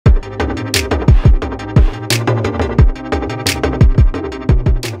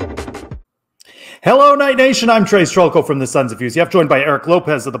Hello, Night Nation. I'm Trylko from the Sons of UCF, joined by Eric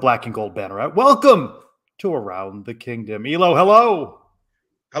Lopez of the Black and Gold Banneret. Welcome to Around the Kingdom. Elo, hello.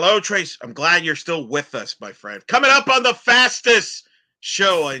 Hello, Trace. I'm glad you're still with us, my friend. Coming up on the fastest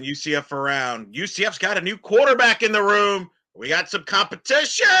show on UCF Around. UCF's got a new quarterback in the room. We got some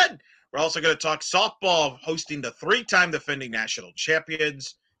competition. We're also going to talk softball, hosting the three-time defending national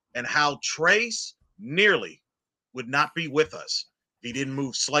champions, and how Trace nearly would not be with us if he didn't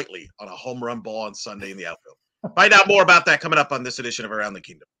move slightly on a home run ball on Sunday in the outfield. Find out more about that coming up on this edition of Around the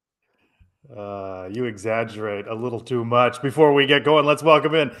Kingdom. You exaggerate a little too much. Before we get going, let's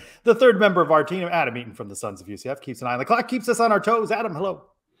welcome in the third member of our team, Adam Eaton from the Sons of UCF. Keeps an eye on the clock, keeps us on our toes. Adam, hello.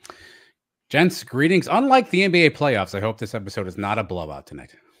 Gents, greetings. Unlike the NBA playoffs, I hope this episode is not a blowout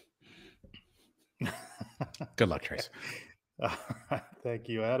tonight. Good luck, Trace. All right, thank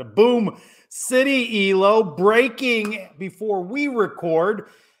you, Adam. Boom City, Elo. Breaking before we record,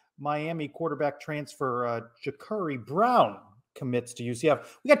 Miami quarterback transfer Ja'Cory Brown commits to UCF.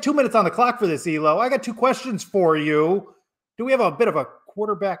 We got 2 minutes on the clock for this, Elo. I got two questions for you. Do we have a bit of a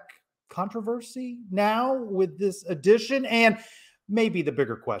quarterback controversy now with this addition? And maybe the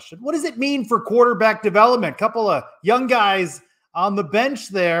bigger question, what does it mean for quarterback development? Couple of young guys on the bench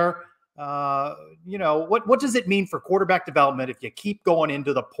there. What does it mean for quarterback development if you keep going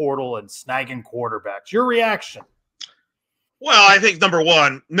into the portal and snagging quarterbacks? Your reaction? Well, I think number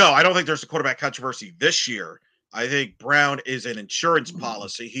one, no, I don't think there's a quarterback controversy this year. I think Brown is an insurance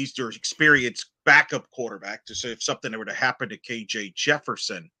policy. He's their experienced backup quarterback to say if something were to happen to KJ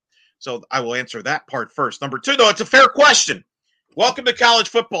Jefferson. So I will answer that part first. Number two, though, it's a fair question. Welcome to college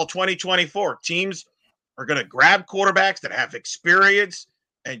football 2024. Teams are going to grab quarterbacks that have experience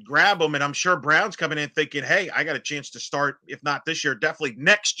and grab them. And I'm sure Brown's coming in thinking, hey, I got a chance to start, if not this year, definitely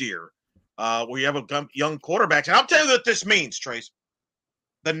next year. We have a young quarterbacks. And I'll tell you what this means, Trace.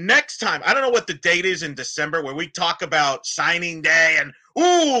 The next time, I don't know what the date is in December where we talk about signing day and,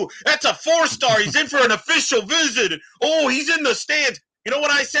 ooh, that's a 4-star. He's in for an official visit. Oh, he's in the stands. You know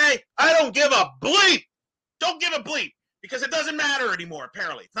what I say? I don't give a bleep. Don't give a bleep because it doesn't matter anymore,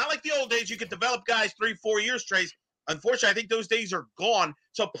 apparently. It's not like the old days. You could develop guys 3-4 years, Trace. Unfortunately, I think those days are gone.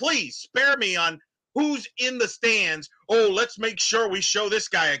 So please spare me on who's in the stands. Oh, let's make sure we show this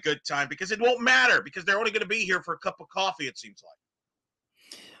guy a good time because it won't matter because they're only going to be here for a cup of coffee, it seems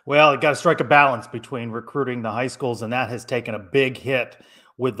like. Well, you got to strike a balance between recruiting the high schools, and that has taken a big hit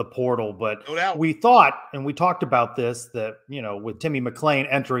with the portal. But no doubt. We thought, and we talked about this, that, with Timmy McClain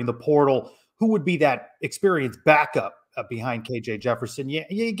entering the portal, who would be that experienced backup behind KJ Jefferson?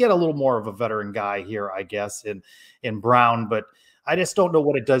 You get a little more of a veteran guy here, I guess, in Brown, but I just don't know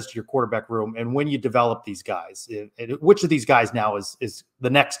what it does to your quarterback room. And when you develop these guys, which of these guys now is the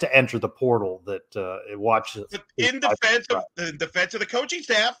next to enter the portal that it watches? In defense of the coaching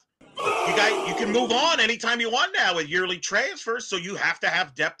staff, you can move on anytime you want now with yearly transfers. So you have to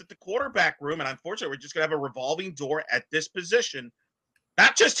have depth at the quarterback room. And unfortunately, we're just going to have a revolving door at this position,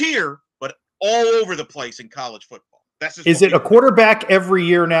 not just here, but all over the place in college football. Is it a quarterback every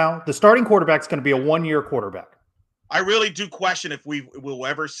year now? The starting quarterback is going to be a one-year quarterback. I really do question if we will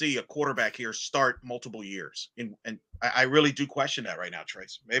ever see a quarterback here start multiple years. And I really do question that right now,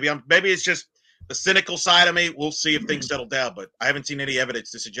 Trace. Maybe it's just the cynical side of me. We'll see if things settle down, but I haven't seen any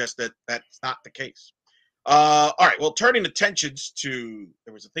evidence to suggest that that's not the case. All right. Well, turning attentions to,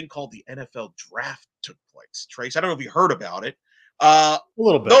 there was a thing called the NFL draft took place. Trace, I don't know if you heard about it. A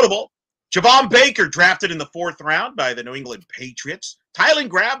little bit. Notable. Javon Baker drafted in the 4th round by the New England Patriots. Tylen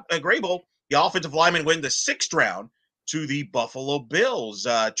Grable, the offensive lineman, win the 6th round to the Buffalo Bills.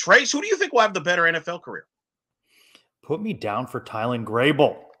 Trace, who do you think will have the better NFL career? Put me down for Tylen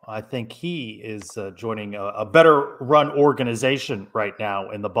Grable. I think he is joining a better run organization right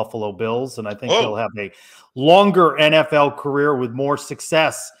now in the Buffalo Bills, and I think he'll have a longer NFL career with more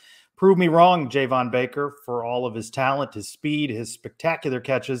success. Prove me wrong, Javon Baker, for all of his talent, his speed, his spectacular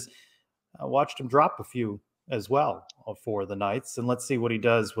catches. I watched him drop a few as well for the Knights, and let's see what he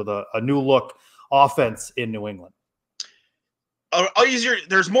does with a new look offense in New England.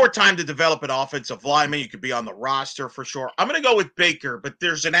 There's more time to develop an offensive lineman. You could be on the roster for sure. I'm going to go with Baker, but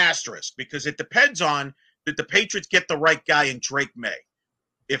there's an asterisk because it depends on did the Patriots get the right guy in Drake May.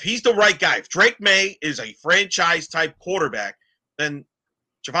 If he's the right guy, if Drake May is a franchise-type quarterback, then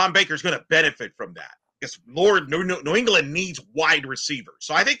Javon Baker's going to benefit from that. Because New England needs wide receivers.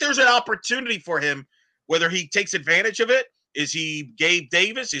 So I think there's an opportunity for him, whether he takes advantage of it. Is he Gabe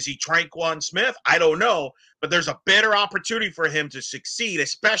Davis? Is he Traquan Smith? I don't know. But there's a better opportunity for him to succeed,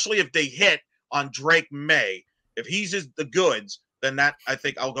 especially if they hit on Drake May. If he's the goods, then that I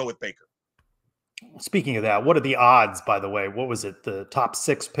think I'll go with Baker. Speaking of that, what are the odds, by the way? What was it? The top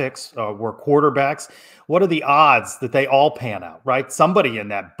 6 picks were quarterbacks. What are the odds that they all pan out, right? Somebody in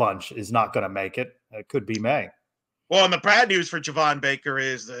that bunch is not going to make it. It could be May. Well, and the bad news for Javon Baker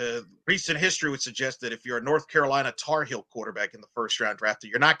is recent history would suggest that if you're a North Carolina Tar Heel quarterback in the first round drafted,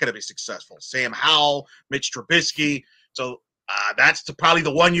 you're not going to be successful. Sam Howell, Mitch Trubisky. So that's probably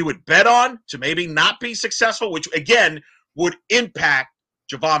the one you would bet on to maybe not be successful, which, again, would impact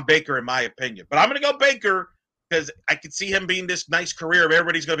Javon Baker, in my opinion. But I'm going to go Baker because I could see him being this nice career.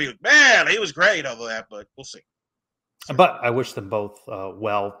 Everybody's going to be like, man, he was great, all of that, but we'll see. But I wish them both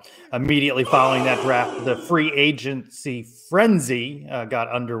well. Immediately following that draft, the free agency frenzy got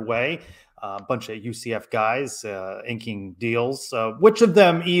underway. A bunch of UCF guys inking deals. Which of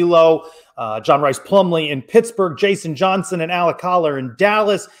them, Elo, John Rice Plumlee in Pittsburgh, Jason Johnson and Alec Collar in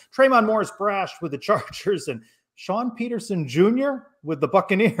Dallas, Tremont Morris Brash with the Chargers, and Sean Peterson Jr. with the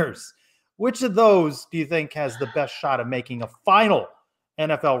Buccaneers. Which of those do you think has the best shot of making a final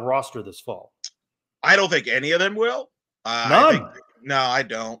NFL roster this fall? I don't think any of them will. None. I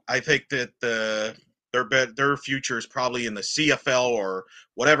don't. I think that their future is probably in the CFL or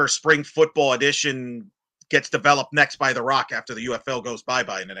whatever spring football edition gets developed next by The Rock after the UFL goes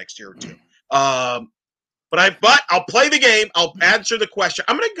bye-bye in the next year or two. But I'll play the game. I'll answer the question.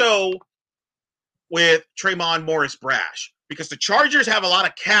 I'm going to go with Tremont Morris Brash because the Chargers have a lot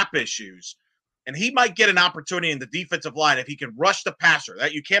of cap issues, and he might get an opportunity in the defensive line if he can rush the passer.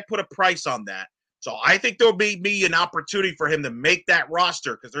 That you can't put a price on that. So I think there'll be an opportunity for him to make that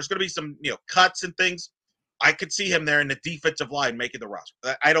roster because there's going to be some cuts and things. I could see him there in the defensive line making the roster.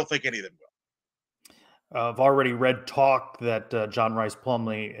 I don't think any of them will. I've already read talk that John Rice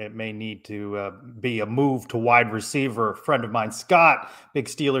Plumlee, it may need to be a move to wide receiver. A friend of mine, Scott, big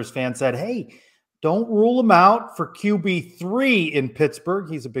Steelers fan, said, hey, don't rule him out for QB3 in Pittsburgh.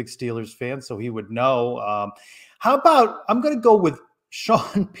 He's a big Steelers fan, so he would know. How about I'm going to go with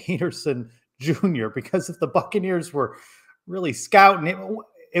Sean Peterson Jr., because if the Buccaneers were really scouting him,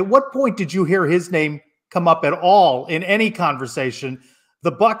 at what point did you hear his name come up at all in any conversation?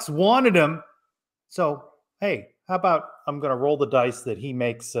 The Bucs wanted him. So, hey, how about I'm going to roll the dice that he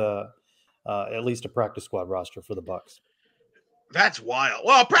makes at least a practice squad roster for the Bucs. That's wild.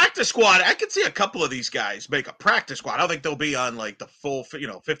 Well, practice squad, I could see a couple of these guys make a practice squad. I don't think they'll be on like the full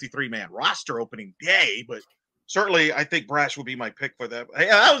 53-man roster opening day, but certainly, I think Brash would be my pick for that. Hey,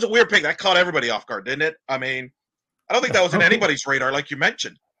 that was a weird pick. That caught everybody off guard, didn't it? I mean, I don't think that was in anybody's radar, like you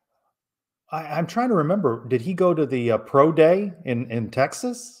mentioned. I'm trying to remember. Did he go to the pro day in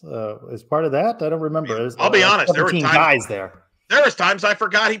Texas as part of that? I don't remember. I'll be honest. There were guys there. There was times I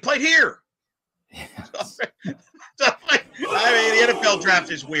forgot he played here. Yes. The NFL draft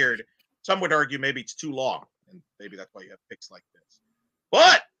is weird. Some would argue maybe it's too long, and maybe that's why you have picks like this.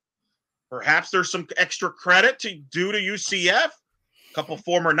 But perhaps there's some extra credit due to UCF. A couple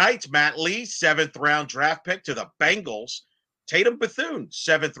former Knights, Matt Lee, 7th-round draft pick to the Bengals. Tatum Bethune,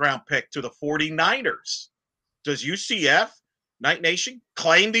 7th-round pick to the 49ers. Does UCF, Knight Nation,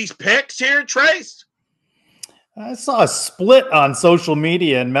 claim these picks here, Trace? I saw a split on social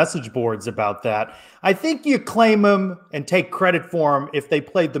media and message boards about that. I think you claim them and take credit for them if they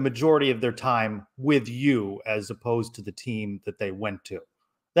played the majority of their time with you as opposed to the team that they went to.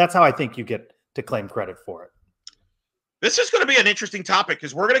 That's how I think you get to claim credit for it. This is going to be an interesting topic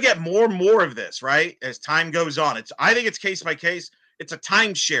because we're going to get more and more of this, right, as time goes on. I think it's case by case. It's a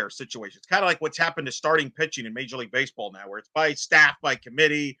timeshare situation. It's kind of like what's happened to starting pitching in Major League Baseball now, where it's by staff, by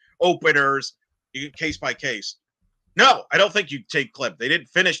committee, openers, case by case. No, I don't think you take clip. They didn't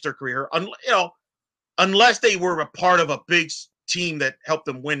finish their career, unless they were a part of a big team that helped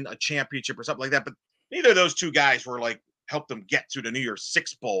them win a championship or something like that. But neither of those two guys were helped them get to the New Year's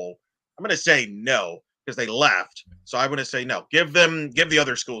Six Bowl. I'm going to say no because they left. So I'm going to say no. Give the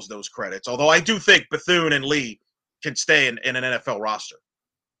other schools those credits. Although I do think Bethune and Lee can stay in an NFL roster.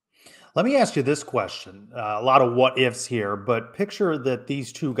 Let me ask you this question. A lot of what ifs here, but picture that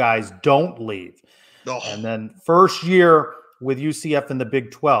these two guys don't leave. Oh. And then first year with UCF in the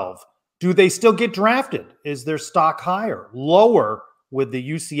Big 12, do they still get drafted? Is their stock higher, lower with the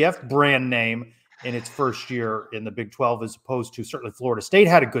UCF brand name in its first year in the Big 12 as opposed to certainly Florida State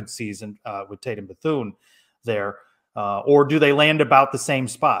had a good season with Tatum Bethune there, or do they land about the same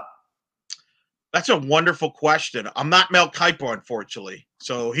spot? That's a wonderful question. I'm not Mel Kiper, unfortunately,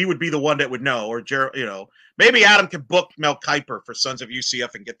 so he would be the one that would know. Or maybe Adam could book Mel Kiper for Sons of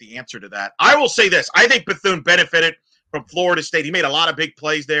UCF and get the answer to that. I will say this: I think Bethune benefited from Florida State. He made a lot of big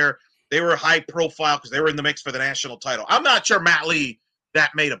plays there. They were high profile because they were in the mix for the national title. I'm not sure Matt Lee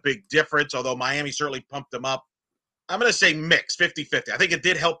that made a big difference, although Miami certainly pumped them up. I'm going to say mix, 50-50. I think it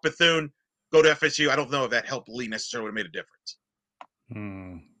did help Bethune. go to FSU. I don't know if that helped Lee necessarily would have made a difference.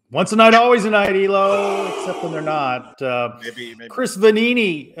 Once a night, always a night, Elo, except when they're not. Maybe. Chris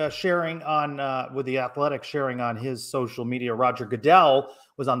Vanini sharing on with the Athletics, sharing on his social media. Roger Goodell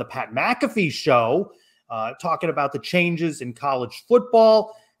was on the Pat McAfee show talking about the changes in college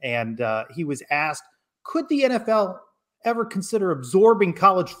football. And he was asked, could the NFL ever consider absorbing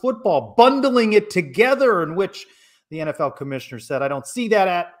college football, bundling it together, in which the NFL commissioner said, I don't see that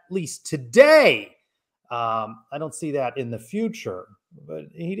at least today. I don't see that in the future. But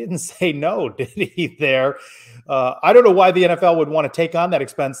he didn't say no, did he there? I don't know why the NFL would want to take on that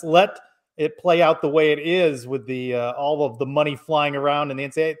expense. Let it play out the way it is with the all of the money flying around in the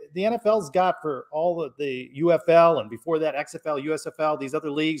NCAA. The NFL's got for all of the UFL and before that XFL, USFL, these other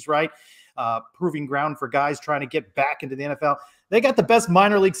leagues, right? Proving ground for guys trying to get back into the NFL. They got the best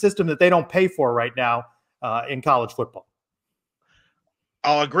minor league system that they don't pay for right now in college football.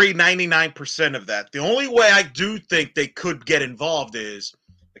 I'll agree 99% of that. The only way I do think they could get involved is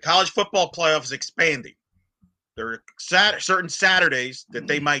the college football playoff is expanding. There are certain Saturdays that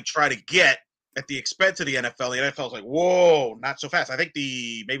they might try to get at the expense of the NFL. The NFL is like, whoa, not so fast. I think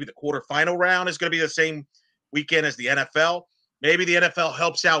maybe the quarterfinal round is going to be the same weekend as the NFL. Maybe the NFL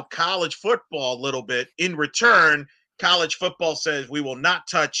helps out college football a little bit. In return, college football says we will not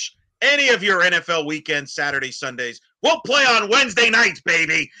touch any of your NFL weekends, Saturdays, Sundays. We'll play on Wednesday nights,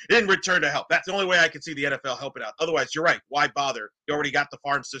 baby, in return to help. That's the only way I can see the NFL helping out. Otherwise, you're right. Why bother? You already got the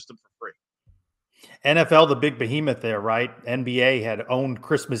farm system for free. NFL, the big behemoth there, right? NBA had owned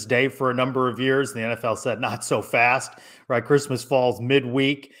Christmas Day for a number of years. The NFL said not so fast, right? Christmas falls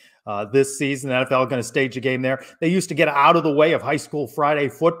midweek. This season, the NFL going to stage a game there. They used to get out of the way of high school Friday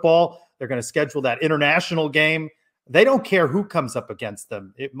football. They're going to schedule that international game. They don't care who comes up against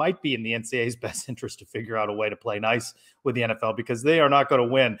them. It might be in the NCAA's best interest to figure out a way to play nice with the NFL because they are not going to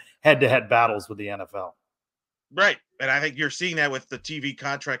win head-to-head battles with the NFL. Right. And I think you're seeing that with the TV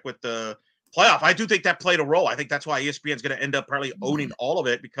contract with the playoff. I do think that played a role. I think that's why ESPN is going to end up probably owning all of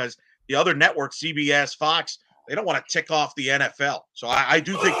it because the other networks, CBS, Fox, they don't want to tick off the NFL. So I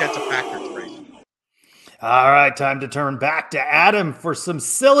do think that's a factor, Trace. All right, time to turn back to Adam for some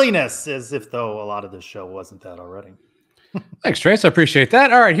silliness, as if though a lot of this show wasn't that already. Thanks, Trace. I appreciate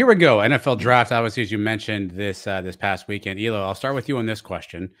that. All right, here we go. NFL draft, obviously, as you mentioned this past weekend. Elo, I'll start with you on this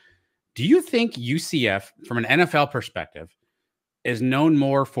question. Do you think UCF, from an NFL perspective, is known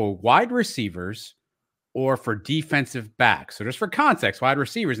more for wide receivers or for defensive backs? So just for context, wide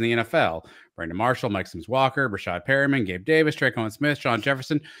receivers in the NFL, Brandon Marshall, Mike Sims-Walker, Rashad Perriman, Gabe Davis, Trylko Smith, Sean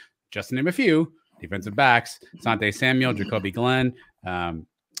Jefferson, just to name a few. Defensive backs, Sante Samuel, Jacoby Glenn,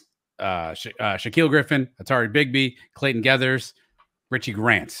 Shaquille Griffin, Atari Bigby, Clayton Geathers, Richie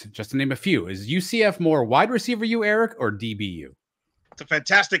Grant, just to name a few. Is UCF more wide receiver you, Eric, or DBU? It's a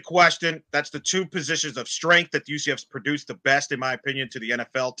fantastic question. That's the two positions of strength that UCF's produced the best, in my opinion, to the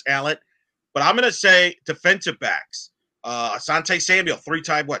NFL talent. But I'm going to say defensive backs. Asante Samuel,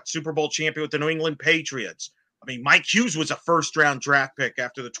 three-time Super Bowl champion with the New England Patriots. I mean, Mike Hughes was a first-round draft pick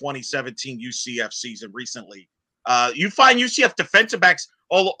after the 2017 UCF season recently. You find UCF defensive backs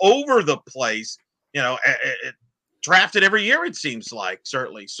all over the place, drafted every year, it seems like,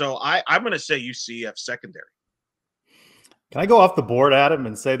 certainly. So I'm going to say UCF secondary. Can I go off the board, Adam,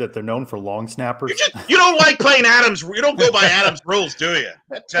 and say that they're known for long snappers? You don't like playing Adams. You don't go by Adams rules, do you?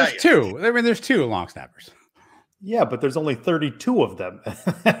 There's two. I mean, there's two long snappers. Yeah, but there's only 32 of them.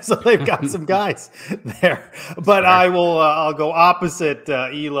 So they've got some guys there. But I'll go opposite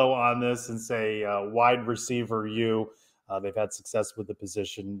Elo on this and say wide receiver you. They've had success with the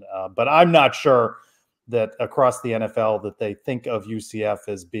position. But I'm not sure that across the NFL that they think of UCF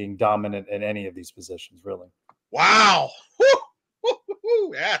as being dominant in any of these positions, really. Wow.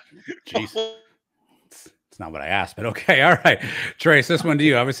 Yeah. Jeez. It's not what I asked, but okay. All right. Trace, this one to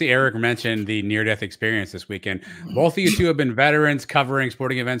you. Obviously, Eric mentioned the near-death experience this weekend. Both of you two have been veterans covering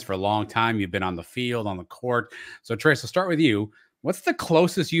sporting events for a long time. You've been on the field, on the court. So, Trace, I'll start with you. What's the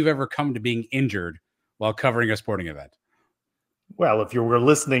closest you've ever come to being injured while covering a sporting event? Well, if you were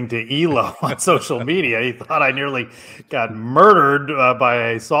listening to Elo on social media, he thought I nearly got murdered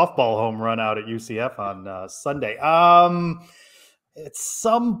by a softball home run out at UCF on Sunday. At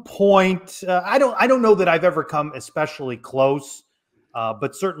some point, I don't know that I've ever come especially close,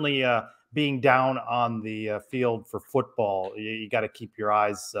 but certainly being down on the field for football, you got to keep your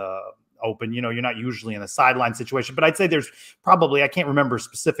eyes open. You're not usually in a sideline situation, but I'd say there's probably, I can't remember a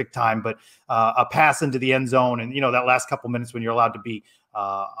specific time, but a pass into the end zone. And, that last couple minutes when you're allowed to be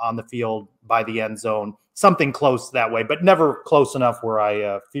on the field by the end zone, something close that way, but never close enough where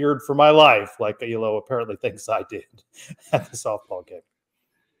I feared for my life, like Elo apparently thinks I did at the softball game.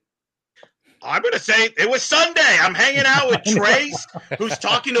 I'm going to say it was Sunday. I'm hanging out with Trace, who's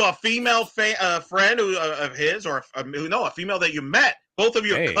talking to a female friend of his, or a female that you met. Both of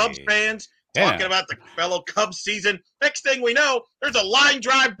you are Cubs fans, talking about the fellow Cubs season. Next thing we know, there's a line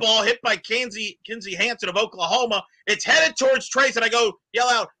drive ball hit by Kinsey Hansen of Oklahoma. It's headed towards Trace, and I yell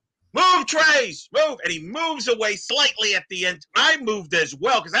out, "Move, Trace, move!" And he moves away slightly at the end. I moved as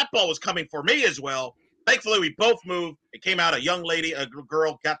well because that ball was coming for me as well. Thankfully, we both moved. It came out, a young lady, a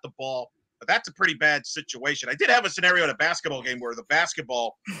girl got the ball. But that's a pretty bad situation. I did have a scenario in a basketball game where the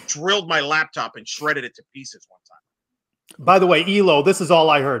basketball drilled my laptop and shredded it to pieces one time. By the way, Elo, this is all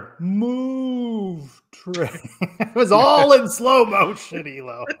I heard. Move, Trace. It was all in slow motion,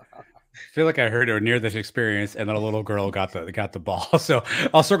 Elo. I feel like I heard it near this experience, and then a little girl got the ball. So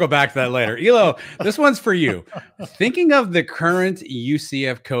I'll circle back to that later. Elo, this one's for you. Thinking of the current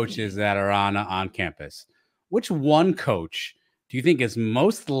UCF coaches that are on campus, which one coach do you think is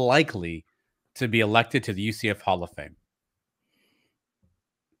most likely to be elected to the UCF Hall of Fame?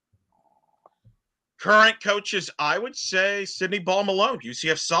 Current coaches, I would say Sidney Ball Malone,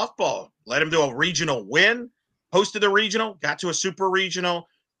 UCF softball. Let him do a regional win, hosted the regional, got to a super regional,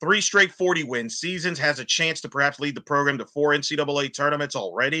 3 straight 40-win seasons, has a chance to perhaps lead the program to 4 NCAA tournaments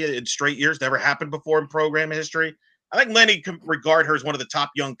already in straight years. Never happened before in program history. I think Lenny can regard her as one of the top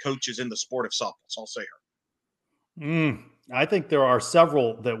young coaches in the sport of softball, so I'll say her. I think there are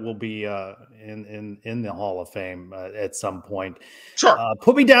several that will be in the Hall of Fame at some point. Sure.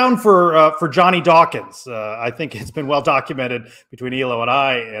 Put me down for Johnny Dawkins. I think it's been well documented between Elo and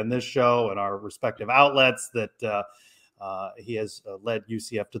I and this show and our respective outlets that he has led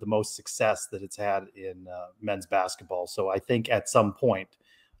UCF to the most success that it's had in men's basketball. So I think at some point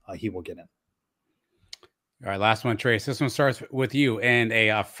he will get in. All right, last one, Trace. This one starts with you, and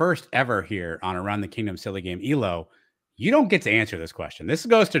a first ever here on Around the Kingdom Silly Game. Elo, you don't get to answer this question. This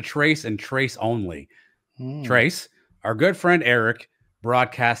goes to Trace and Trace only. Trace, our good friend Eric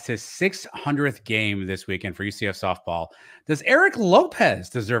broadcast his 600th game this weekend for UCF softball. Does Eric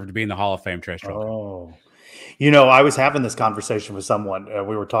Lopez deserve to be in the Hall of Fame, Trace? Oh, I was having this conversation with someone.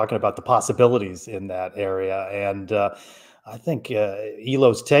 We were talking about the possibilities in that area, and I think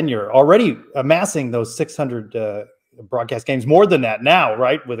Elo's tenure, already amassing those 600 broadcast games, more than that now,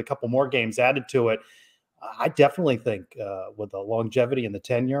 right, with a couple more games added to it. I definitely think with the longevity and the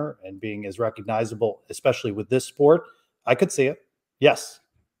tenure and being as recognizable, especially with this sport, I could see it. Yes.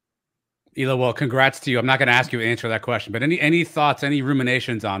 Elo, well, congrats to you. I'm not going to ask you to answer that question, but any thoughts, any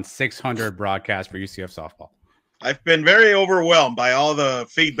ruminations on 600 broadcasts for UCF softball? I've been very overwhelmed by all the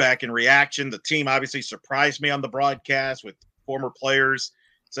feedback and reaction. The team obviously surprised me on the broadcast with former players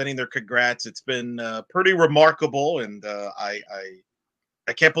sending their congrats. It's been pretty remarkable, and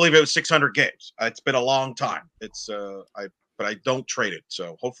I can't believe it was 600 games. It's been a long time. But I don't trade it.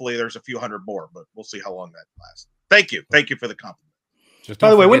 So hopefully there's a few hundred more, but we'll see how long that lasts. Thank you. Thank you for the compliment. By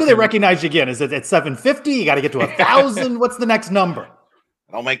the way, when do they recognize you again? Is it at 750? You got to get to 1,000. What's the next number?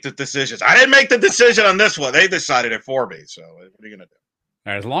 I don't make the decisions. I didn't make the decision on this one. They decided it for me. So what are you going to do?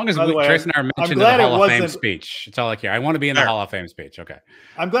 All right, as long as Trace and I are mentioned in the Hall of Fame speech, it's all I care. I want to be in the Hall of Fame speech. Okay.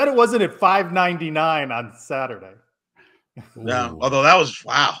 I'm glad it wasn't at $5.99 on Saturday. No, although that was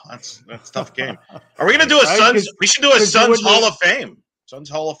that's a tough game. Are we going to do a Suns? We should do a Suns Hall of Fame. Suns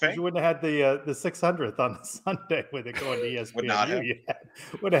Hall of Fame. You wouldn't have had the 600th on Sunday with it going to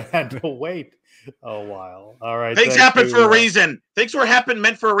ESPN. Would have had to wait a while. All right. Things happen for a reason. Things were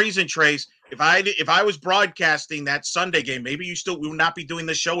meant for a reason, Trace. If I was broadcasting that Sunday game, maybe you would not be doing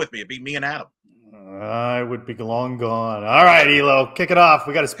this show with me. It'd be me and Adam. I would be long gone. All right, Elo, kick it off.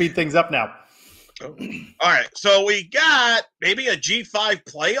 We got to speed things up now. All right, so we got maybe a G5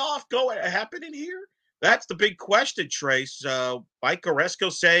 playoff happening here. That's the big question, Trace. Mike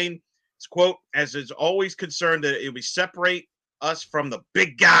Oresco saying, it's quote, as is always concerned that it would separate us from the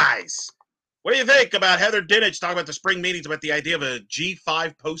big guys. What do you think about Heather Dinich talking about the spring meetings about the idea of a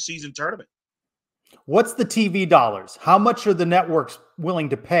G5 postseason tournament? What's the TV dollars? How much are the networks willing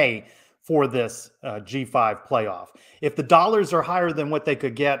to pay for this G5 playoff? If the dollars are higher than what they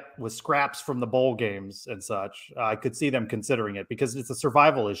could get with scraps from the bowl games and such, I could see them considering it because it's a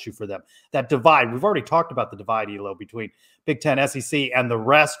survival issue for them. That divide, we've already talked about the divide, Elo, between Big Ten, SEC, and the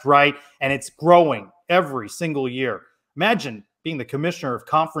rest, right? And it's growing every single year. Imagine being the commissioner of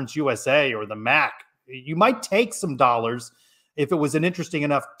Conference USA or the MAC. You might take some dollars if it was an interesting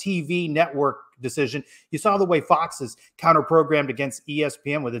enough TV network decision. You saw the way Fox is counter-programmed against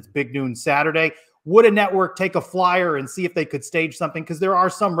ESPN with its Big Noon Saturday. Would a network take a flyer and see if they could stage something? Because there are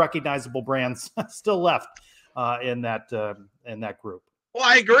some recognizable brands still left in that group. Well,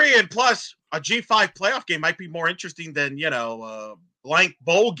 I agree. And plus, a G5 playoff game might be more interesting than, blank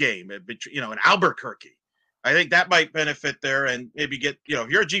bowl game, in Albuquerque. I think that might benefit there, and maybe get, if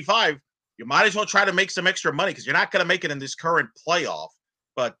you're a G5, you might as well try to make some extra money because you're not going to make it in this current playoff.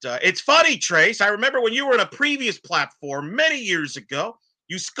 But it's funny, Trace. I remember when you were in a previous platform many years ago,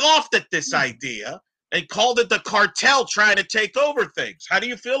 you scoffed at this idea and called it the cartel trying to take over things. How do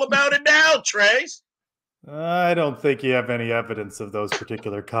you feel about it now, Trace? I don't think you have any evidence of those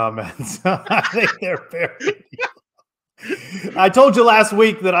particular comments. I think they're very. I told you last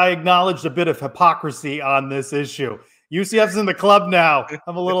week that I acknowledged a bit of hypocrisy on this issue. UCF's in the club now.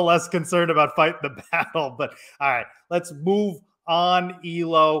 I'm a little less concerned about fighting the battle. But all right, let's move on,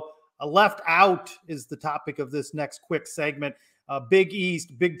 Elo. Left out is the topic of this next quick segment. Big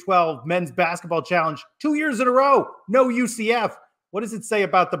East, Big 12 men's basketball challenge 2 years in a row. No UCF. What does it say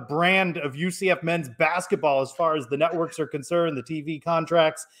about the brand of UCF men's basketball as far as the networks are concerned, the TV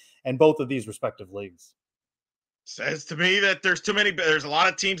contracts, and both of these respective leagues? Says to me that there's a lot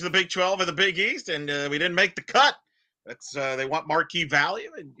of teams in the Big 12 and the Big East, and we didn't make the cut. That's they want marquee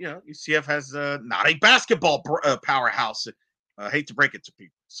value, and UCF has not a basketball powerhouse. I hate to break it to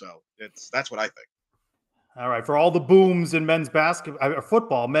people, so that's what I think. All right, for all the booms in men's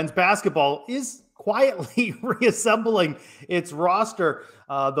football, men's basketball is quietly reassembling its roster.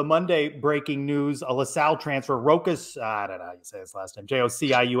 The Monday breaking news, a LaSalle transfer, Rokas, I don't know how you say his last name,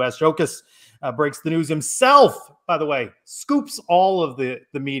 Jocius, Rokas breaks the news himself, by the way, scoops all of the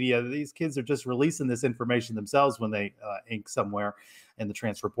media. These kids are just releasing this information themselves when they ink somewhere in the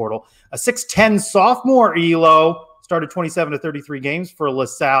transfer portal. A 6'10 sophomore, Elo, started 27 to 33 games for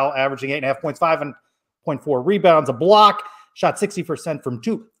LaSalle, averaging 8.5 points, 5.4 rebounds, a block, shot 60% from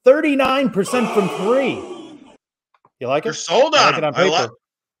 2, 39% from 3. You like it? You're sold on it him.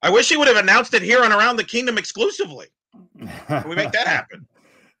 I wish he would have announced it here on Around the Kingdom exclusively. Can we make that happen?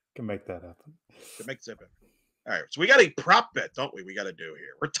 Can make that happen. All right, so we got a prop bet, don't we? We got to do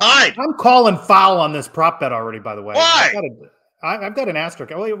here. We're tied. I'm calling foul on this prop bet already, by the way. Why? I've got an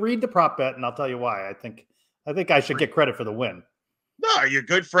asterisk. Well, read the prop bet, and I'll tell you why. I think I should get credit for the win. No, your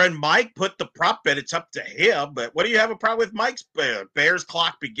good friend Mike put the prop bet. It's up to him. But what do you have a problem with Mike's Bears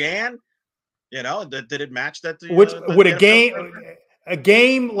clock began? Did it match that? Which would a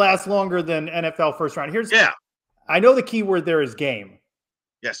game last longer than NFL first round? I know the key word there is game.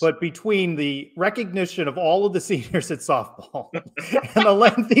 Yes. But between the recognition of all of the seniors at softball and the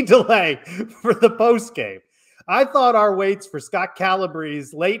lengthy delay for the post game, I thought our waits for Scott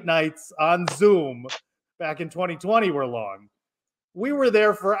Calabrese late nights on Zoom back in 2020 were long. We were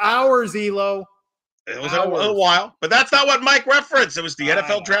there for hours, Elo. It was a little while, but that's not what Mike referenced. It was the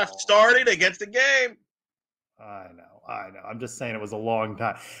NFL draft starting against the game. I know. I'm just saying it was a long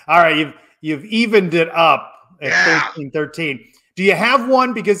time. All right, you've evened it up at 13-13. Do you have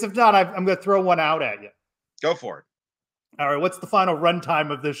one? Because if not, I'm going to throw one out at you. Go for it. All right, what's the final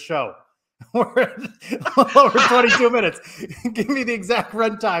runtime of this show? We're at over 22 minutes. Give me the exact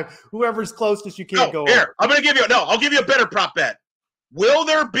runtime. Whoever's closest, you can't go here. over. I'll give you a better prop bet. Will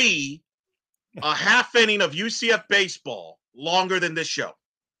there be a half inning of UCF baseball longer than this show?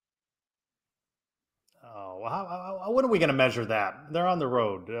 Oh, when are we going to measure that? They're on the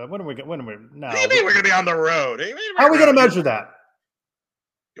road. No. What do you mean we're going to be on the road? How are we going to measure that?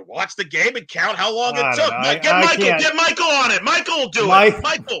 You watch the game and count how long it took. Get Michael on it. Michael will do it.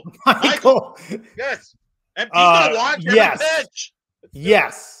 Michael. Yes. And he's going to watch every pitch.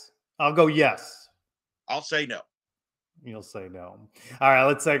 Yes. I'll go yes. I'll say no. You'll say no. All right,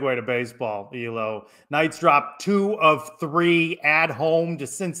 let's segue to baseball, Elo. Knights dropped 2 of 3 at home to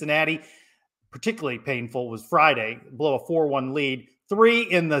Cincinnati. Particularly painful was Friday, blow a 4-1 lead. 3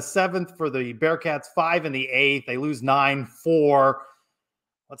 in the 7th for the Bearcats, 5 in the 8th. They lose 9-4.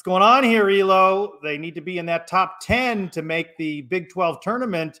 What's going on here, Elo? They need to be in that top 10 to make the Big 12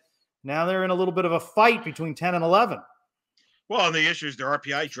 tournament. Now they're in a little bit of a fight between 10 and 11. Well, and the issue is their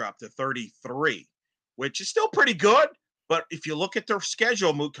RPI dropped to 33, which is still pretty good. But if you look at their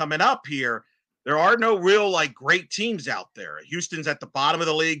schedule coming up here, there are no real great teams out there. Houston's at the bottom of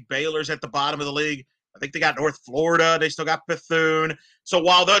the league. Baylor's at the bottom of the league. I think they got North Florida. They still got Bethune. So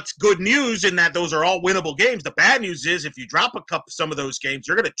while that's good news in that those are all winnable games, the bad news is if you drop some of those games,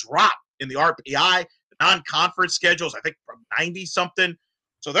 you're going to drop in the RPI, the non-conference schedules, I think from 90-something.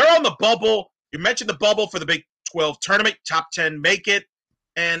 So they're on the bubble. You mentioned the bubble for the Big 12 tournament. Top 10 make it.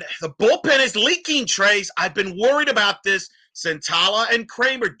 And the bullpen is leaking, Trace. I've been worried about this. Santala and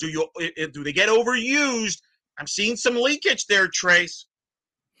Kramer, do they get overused? I'm seeing some leakage there, Trace.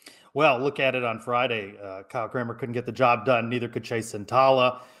 Well, look at it on Friday. Kyle Kramer couldn't get the job done. Neither could Chase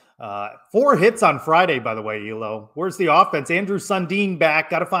Santala. 4 hits on Friday, by the way, Elo. Where's the offense? Andrew Sundin back.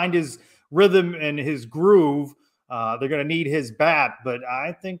 Got to find his rhythm and his groove. They're going to need his bat, but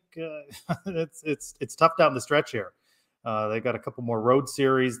I think it's tough down the stretch here. They got a couple more road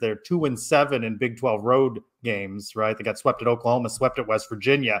series. They're 2-7 in Big 12 road games, right? They got swept at Oklahoma, swept at West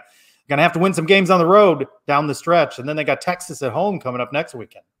Virginia. Going to have to win some games on the road down the stretch, and then they got Texas at home coming up next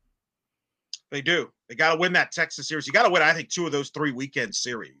weekend. They do. They got to win that Texas series. You got to win, I think, 2 of those 3 weekend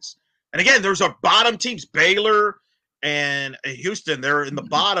series. And again, there's our bottom teams, Baylor and Houston. They're in the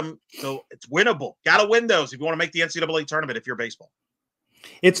bottom, so it's winnable. Got to win those if you want to make the NCAA tournament if you're baseball.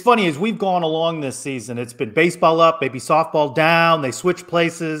 It's funny, as we've gone along this season, it's been baseball up, maybe softball down. They switch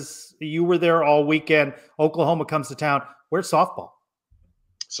places. You were there all weekend. Oklahoma comes to town. Where's softball?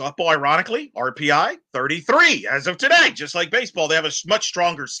 Softball, ironically, RPI 33 as of today. Just like baseball, they have a much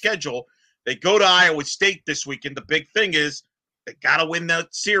stronger schedule. They go to Iowa State this weekend. The big thing is they got to win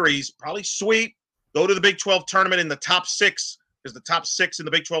that series, probably sweep, go to the Big 12 tournament in the top 6, because the top 6 in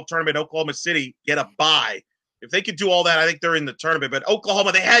the Big 12 tournament, Oklahoma City, get a bye. If they could do all that, I think they're in the tournament. But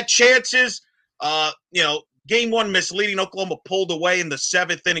Oklahoma, they had chances. Game 1 misleading. Oklahoma pulled away in the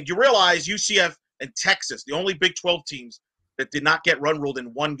 7th inning. You realize UCF and Texas, the only Big 12 teams that did not get run ruled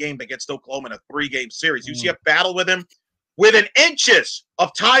in one game against Oklahoma in a 3-game series. UCF battled with him within inches of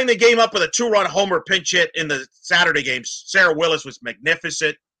tying the game up with a 2-run homer pinch hit in the Saturday games. Sarah Willis was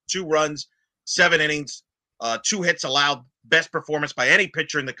magnificent. 2 runs, 7 innings, 2 hits allowed. Best performance by any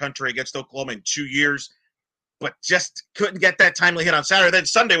pitcher in the country against Oklahoma in 2 years. But just couldn't get that timely hit on Saturday. Then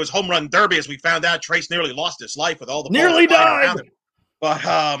Sunday was home run derby, as we found out. Trace nearly lost his life with all the nearly died. But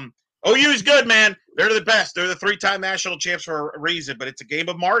OU's good, man. They're the best. They're the 3-time national champs for a reason. But it's a game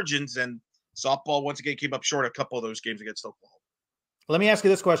of margins, and softball once again came up short a couple of those games against Oklahoma. Let me ask you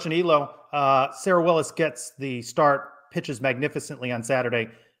this question, Elo. Sarah Willis gets the start, pitches magnificently on Saturday.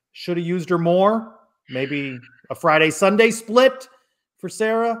 Should have used her more. Maybe a Friday-Sunday split for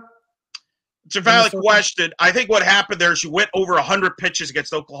Sarah. It's a valid question. I think what happened there is she went over 100 pitches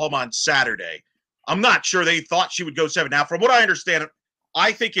against Oklahoma on Saturday. I'm not sure they thought she would go 7. Now, from what I understand,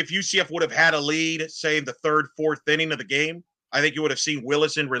 I think if UCF would have had a lead, say in the 3rd, 4th inning of the game, I think you would have seen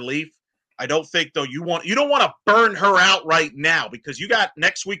Willis in relief. I don't think, though, you don't want to burn her out right now, because you got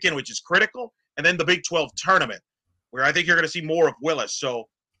next weekend, which is critical, and then the Big 12 tournament, where I think you're going to see more of Willis. So,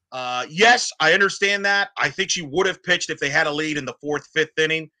 yes, I understand that. I think she would have pitched if they had a lead in the 4th, 5th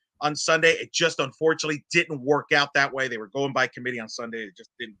inning on Sunday. It just unfortunately didn't work out that way. They were going by committee on Sunday. It just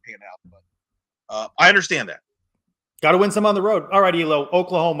didn't pan out. But I understand that. Got to win some on the road. All right, Elo,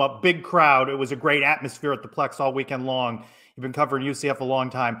 Oklahoma, big crowd. It was a great atmosphere at the Plex all weekend long. You've been covering UCF a long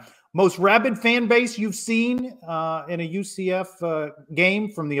time. Most rabid fan base you've seen in a UCF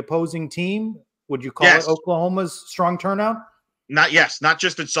game from the opposing team? Would you call it Oklahoma's strong turnout? Not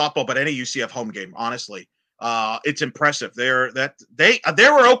just in softball, but any UCF home game, honestly. It's impressive. There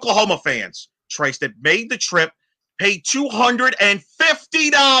were Oklahoma fans, Trace, that made the trip, paid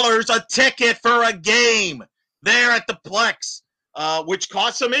 $250 a ticket for a game there at the Plex, which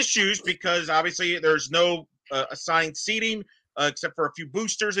caused some issues because obviously there's no assigned seating except for a few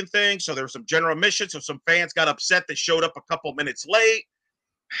boosters and things. So there was some general admission. So some fans got upset that showed up a couple minutes late.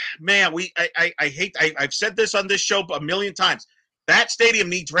 Man, I've said this on this show a million times. That stadium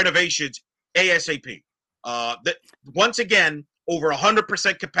needs renovations ASAP. Once again, over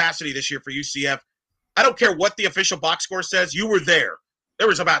 100% capacity this year for UCF. I don't care what the official box score says. You were there. There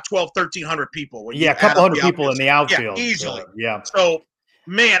was about 1,300 people. A couple hundred people in the outfield. Yeah, easily. Yeah. So,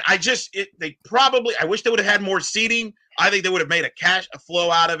 man, I wish they would have had more seating. I think they would have made a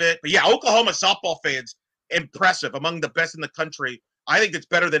flow out of it. But yeah, Oklahoma softball fans, impressive, among the best in the country. I think it's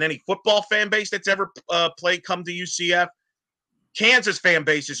better than any football fan base that's ever played come to UCF. Kansas fan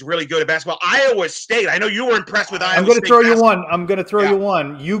base is really good at basketball. Iowa State, I know you were impressed with Iowa State. I'm going to throw you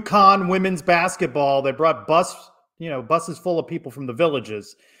one. UConn women's basketball. They brought buses full of people from the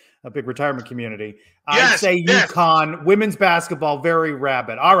villages, a big retirement community. I'd say UConn women's basketball, very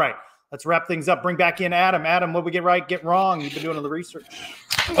rabid. All right, let's wrap things up. Bring back in Adam. Adam, what we get right, get wrong? You've been doing all the research.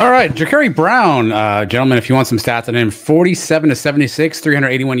 All right, Ja'Carri Brown, gentlemen, if you want some stats on him, 47-76,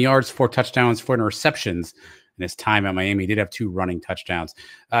 381 yards, 4 touchdowns, 4 interceptions. In his time at Miami, he did have 2 running touchdowns.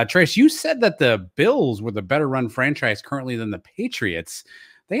 Trace, you said that the Bills were the better run franchise currently than the Patriots.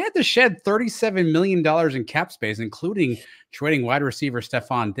 They had to shed $37 million in cap space, including trading wide receiver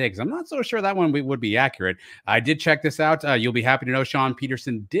Stephon Diggs. I'm not so sure that one would be accurate. I did check this out. You'll be happy to know Sean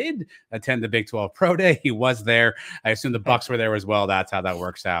Peterson did attend the Big 12 Pro Day. He was there. I assume the Bucs were there as well. That's how that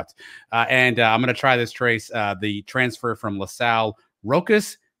works out. And I'm going to try this, Trace. The transfer from LaSalle,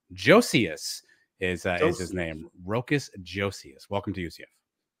 Rokas Josias is his name. Rokas Josias. Welcome to UCF.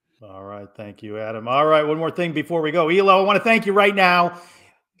 All right. Thank you, Adam. All right. One more thing before we go. Elo, I want to thank you right now.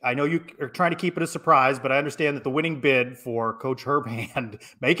 I know you are trying to keep it a surprise, but I understand that the winning bid for Coach Herb Hand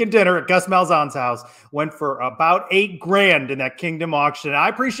making dinner at Gus Malzahn's house went for about $8,000 in that Kingdom auction. I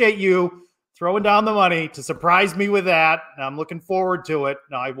appreciate you throwing down the money to surprise me with that. I'm looking forward to it.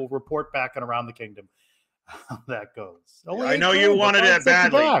 Now I will report back on Around the Kingdom how that goes. I know you wanted it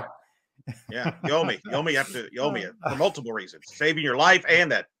badly. Yeah, you owe me. You owe me it for multiple reasons. Saving your life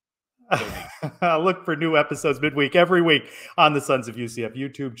and that. Look for new episodes midweek every week on the Sons of UCF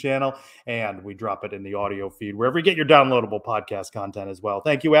YouTube channel, and we drop it in the audio feed wherever you get your downloadable podcast content as well.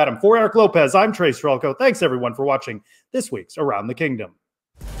 Thank you, Adam. For Eric Lopez, I'm Trylko. Thanks, everyone, for watching this week's Around the Kingdom.